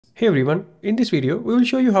Hey everyone, in this video we will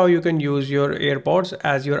show you how you can use your AirPods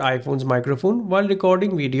as your iPhone's microphone while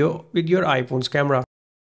recording video with your iPhone's camera.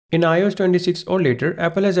 In iOS 26 or later,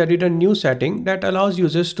 Apple has added a new setting that allows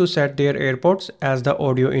users to set their AirPods as the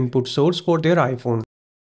audio input source for their iPhone.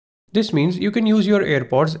 This means you can use your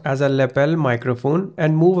AirPods as a lapel microphone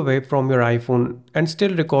and move away from your iPhone and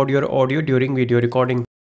still record your audio during video recording.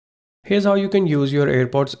 Here's how you can use your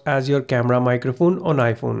AirPods as your camera microphone on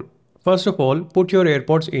iPhone. First of all, put your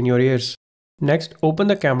AirPods in your ears. Next, open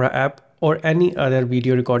the camera app or any other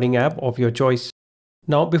video recording app of your choice.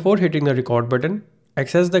 Now, before hitting the record button,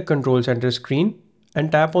 access the control center screen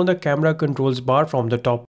and tap on the camera controls bar from the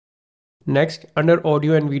top. Next, under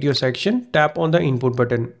audio and video section, tap on the input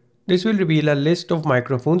button. This will reveal a list of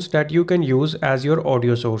microphones that you can use as your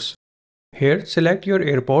audio source. Here, select your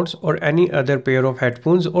AirPods or any other pair of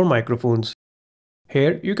headphones or microphones.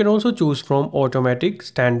 Here, you can also choose from automatic,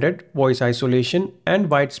 standard, voice isolation, and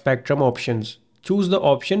wide spectrum options. Choose the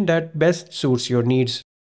option that best suits your needs.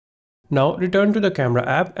 Now, return to the camera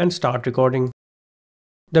app and start recording.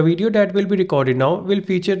 The video that will be recorded now will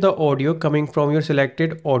feature the audio coming from your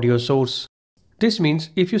selected audio source. This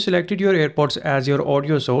means if you selected your AirPods as your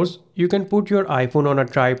audio source, you can put your iPhone on a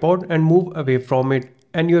tripod and move away from it,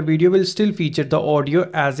 and your video will still feature the audio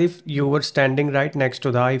as if you were standing right next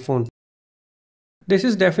to the iPhone. This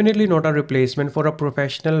is definitely not a replacement for a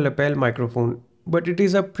professional lapel microphone, but it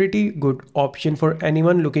is a pretty good option for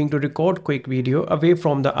anyone looking to record quick video away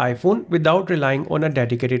from the iPhone without relying on a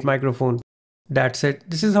dedicated microphone. That's it.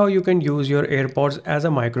 This is how you can use your AirPods as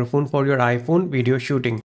a microphone for your iPhone video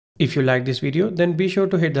shooting. If you like this video, then be sure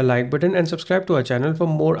to hit the like button and subscribe to our channel for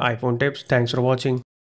more iPhone tips. Thanks for watching.